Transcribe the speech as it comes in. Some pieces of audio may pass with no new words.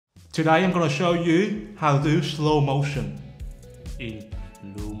Today I'm going to show you how to do slow motion in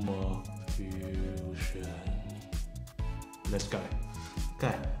Lumafusion. Let's go.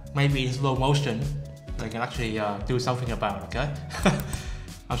 Okay, maybe in slow motion I can actually do something about, okay?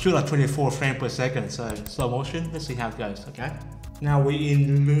 I'm sure like 24 frames per second, so slow motion, let's see how it goes, okay? Now we're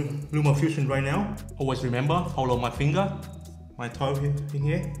in Lumafusion right now. Always remember, hold on my finger, my toe in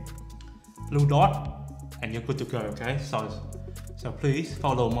here, blue dot, and you're good to go, okay? So please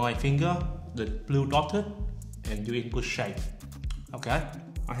follow my finger, the blue dotted, and you're in good shape, okay?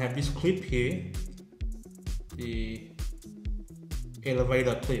 I have this clip here, the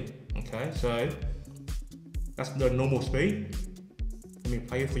elevator clip, okay? So that's the normal speed. Let me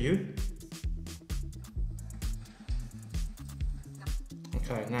play it for you.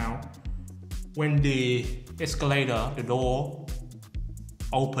 Okay, now when the escalator, the door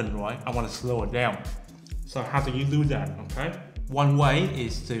open, right? I want to slow it down. So how do you do that? Okay, one way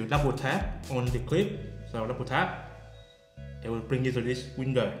is to double tap on the clip. So double tap, it will bring you to this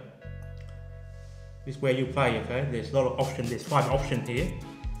window. This is where you play. Okay, there's a lot of options. There's 5 options here,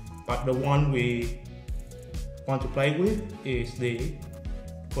 but the one we want to play with is the,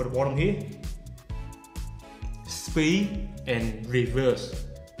 for the bottom here, speed and reverse.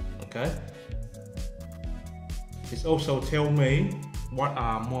 Okay, it's also tell me what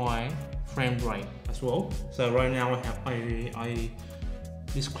are my frame rate as well. So right now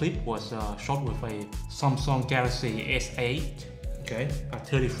this clip was shot with a Samsung Galaxy S8, okay, at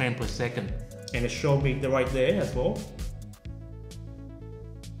 30 frames per second, and it showed me the right there as well.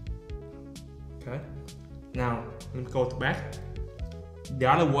 Okay, now let me go back. The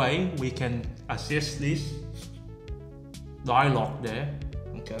other way we can assess this dialogue there,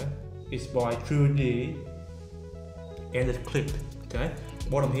 okay, is by through the end of the clip. Okay,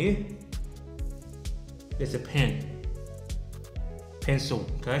 bottom here, there's a pencil,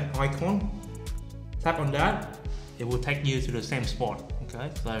 okay, icon. Tap on that, it will take you to the same spot. Okay,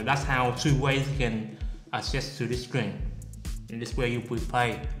 so that's how 2 ways you can access to this screen. In this way, you will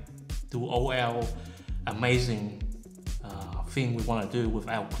play do all our amazing thing we want to do with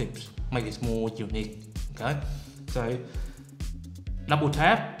our clips, make it more unique. Okay, so double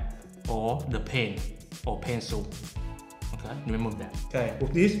tap or the pen or pencil. Okay, remember that. Okay,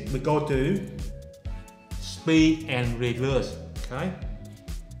 with this we go to speed and reverse. Okay,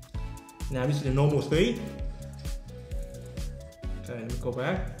 now this is the normal speed. Okay, let me go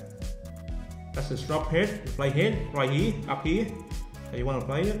back. That's the stop head, the play head right here, up here. So you want to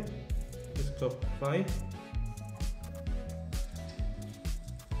play it, just go play.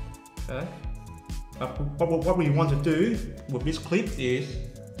 Okay, but what we want to do with this clip is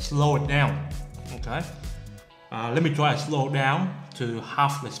slow it down. Okay, let me try to slow it down to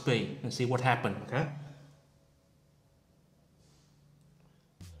half the speed and see what happens. Okay,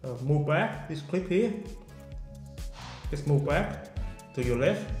 so move back this clip here. Just move back to your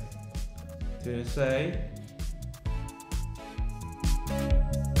left to say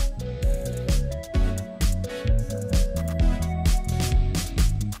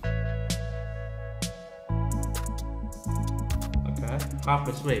half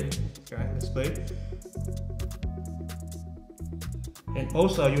the speed. Okay, the speed. And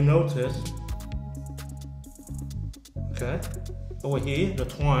also you notice, okay, over here the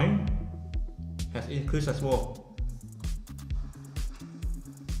time has increased as well.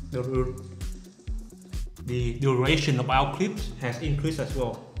 The duration of our clips has increased as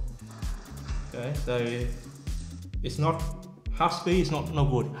well. Okay, so it's not half speed, it's not no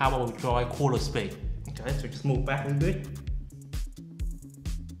good. How about we try quarter speed? Okay, so just move back a little bit.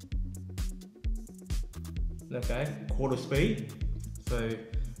 Okay, quarter speed. So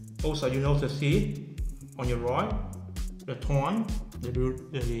also you notice here on your right, the time,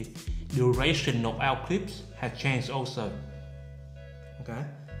 the duration of our clips has changed also. Okay,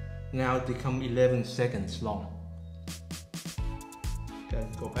 now it becomes 11 seconds long. Okay,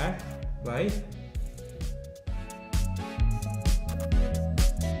 go back, play.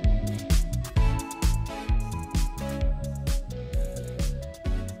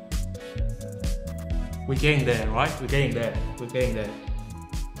 We're getting there, right? We're getting there. We're getting there.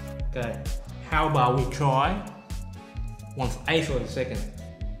 Okay. How about we try 1/8 of a second?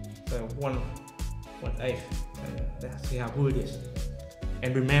 So 1/8. Let's see how good it is.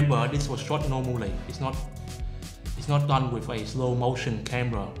 And remember, this was shot normally. It's not done with a slow motion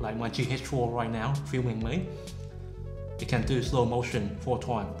camera like my GH4 right now filming me. It can do slow motion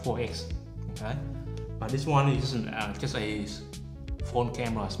 4x. Okay. But this one is just a phone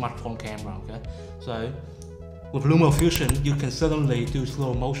camera, smartphone camera. Okay. So with Lumafusion, you can certainly do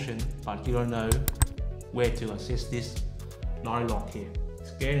slow motion, but you don't know where to access this dialog here.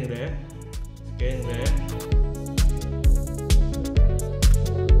 getting there. It's getting there.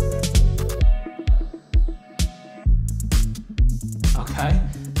 Okay,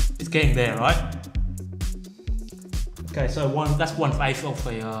 it's getting there, right? Okay, so that's 1/8 of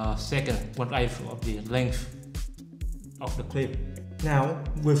a second, 1/8 of the length of the clip. Now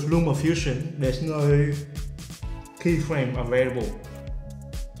with Lumafusion, there's no keyframe available.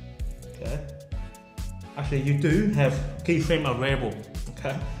 Okay, actually you do have keyframe available.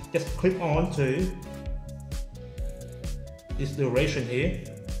 Okay, just clip on to this duration here,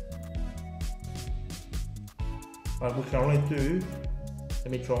 but we can only do, let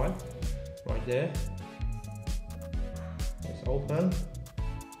me try, right there. Let's open,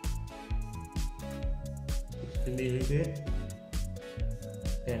 just a little bit,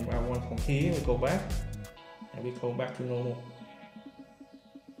 and I want from here, we go back, and we go back to normal.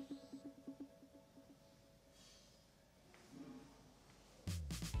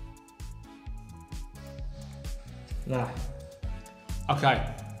 Now,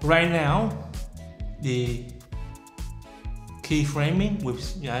 okay, right now the keyframing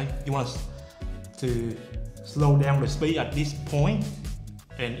with, you want to slow down the speed at this point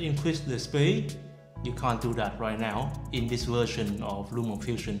and increase the speed. You can't do that right now in this version of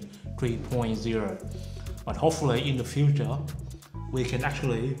Lumafusion 3.0, but hopefully in the future we can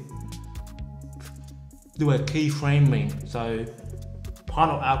actually do a keyframing. So part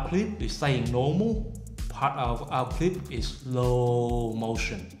of our clip is staying normal, part of our clip is slow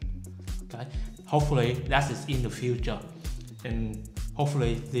motion. Okay, hopefully that is in the future, and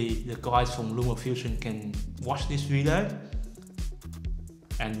hopefully the guys from Lumafusion can watch this video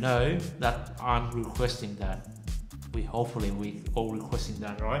and know that I'm requesting that. We all requesting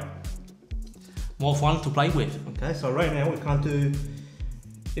that, right? More fun to play with. Okay, so right now we can't do.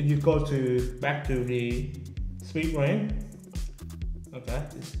 If you go back to the speed ramp, okay,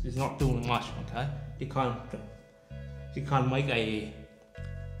 it's not doing much. Okay, you can't make a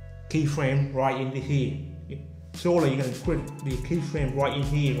keyframe right in here. Surely you can put the keyframe right in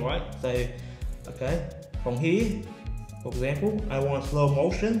here, right? So, okay, from here, for example, I want slow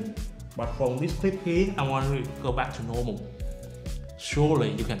motion, but from this clip here, I want to go back to normal.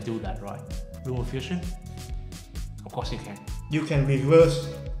 Surely you can do that, right? Lumafusion? Of course you can. You can reverse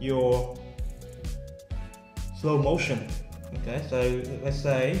your slow motion. Okay, so let's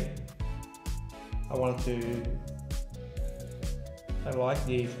say I like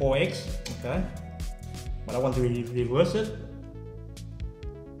the 4x, okay, but I want to reverse it.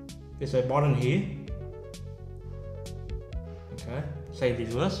 There's a button here, okay, say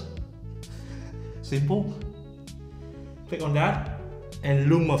reverse, simple, click on that, and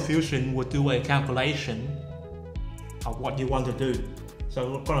Lumafusion will do a calculation of what you want to do.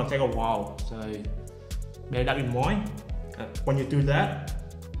 So it's gonna take a while, so bear that in mind. When you do that,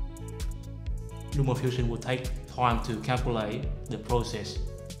 Lumafusion will take time to calculate the process,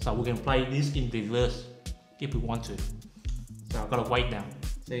 so we can play this in reverse if we want to. So I've got to wait now.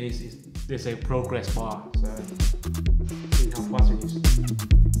 So there's a progress bar, so see how fast it is.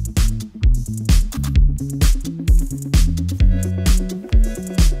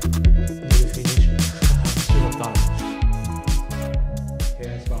 Nearly finished. Should have done it.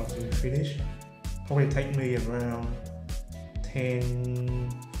 Yeah, it's about to finish. Probably take me around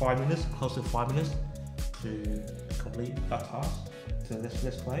 5 minutes, close to 5 minutes to complete that task. So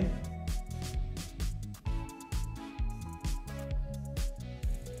let's play.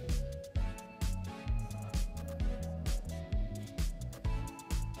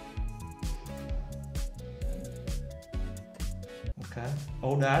 Okay,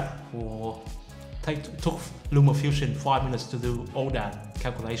 all that took Lumafusion 5 minutes to do all that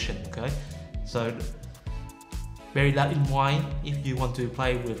calculation. Okay, so bear that in mind if you want to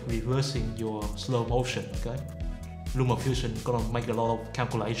play with reversing your slow motion. Okay, Lumafusion is gonna make a lot of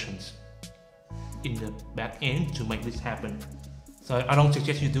calculations in the back end to make this happen. So I don't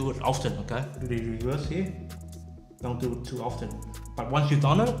suggest you do it often. Okay, do the reverse here. Don't do it too often. But once you've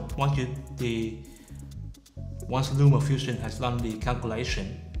done it, once Lumafusion has done the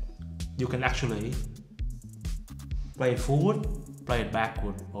calculation, you can actually play it forward, play it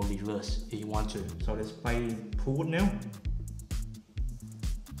backward, or reverse if you want to. So let's play forward now.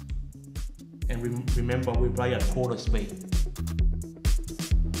 And remember, we play at quarter speed.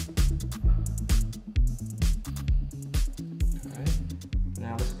 Okay.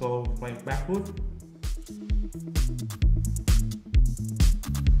 Now let's go play backward.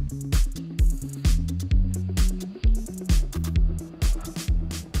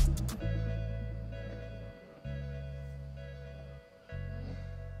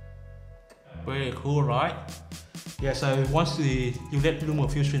 Very cool, right? Yeah, so once you let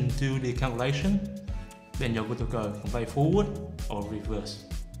Lumafusion do the calculation, then you're good to go. You can play forward or reverse.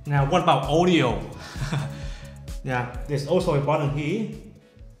 Now what about audio? Now there's also a button here,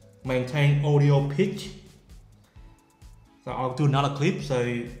 maintain audio pitch. So I'll do another clip so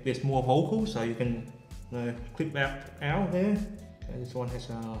there's more vocals, so you can clip that out there. Okay, this one has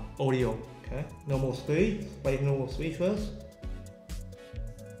audio. Okay, normal speed, play normal speed first.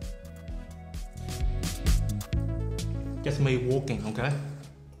 Just me walking, okay?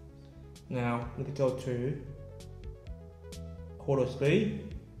 Now we can go to quarter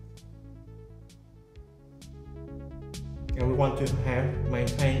speed. And we want to have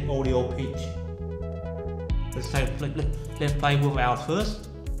maintain audio pitch. Let's play without first,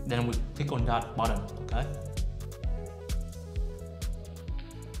 then we click on that button, okay?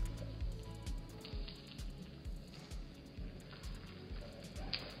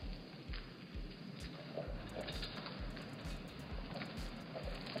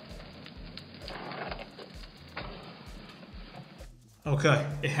 Okay,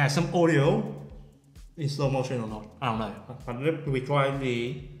 it has some audio in slow motion or not, I don't know. But let me try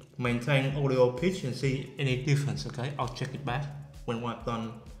the maintain audio pitch and see any difference, okay? I'll check it back when I've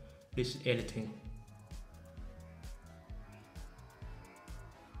done this editing.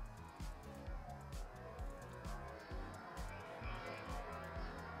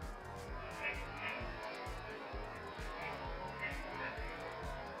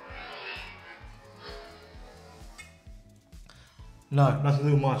 No, not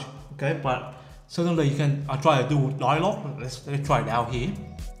too much, okay? But certainly you can, I'll try to do dialogue. Let's try it out here.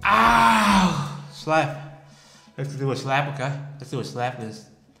 Ah, slap. Let's do a slap, okay? Let's do a slap.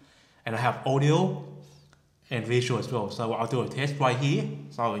 And I have audio and visual as well. So I'll do a test right here.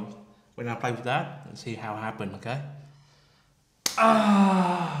 So when I play with that, let's see how it happens, okay?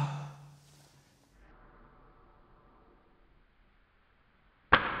 Ah.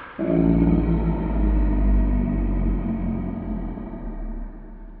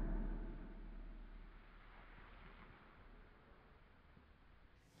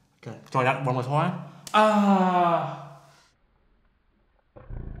 Okay, try that one more time. Ah.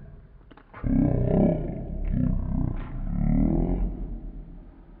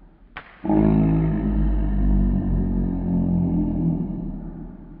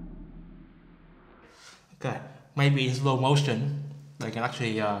 Okay, maybe in slow motion, they can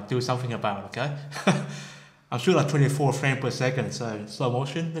actually do something about it, okay? I'm sure like 24 frames per second, so slow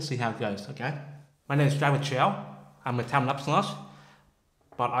motion, let's see how it goes, okay? My name is Travis Chow, I'm a TimelapseNuts,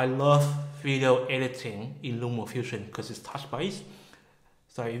 but I love video editing in Lumafusion because it's touch-based.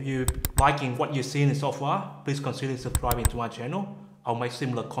 So if you're liking what you've seen so far, please consider subscribing to my channel. I'll make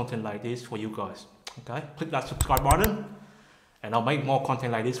similar content like this for you guys, okay? Click that subscribe button, and I'll make more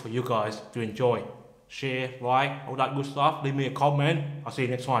content like this for you guys to enjoy. Share, like, all that good stuff. Leave me a comment. I'll see you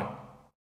next time.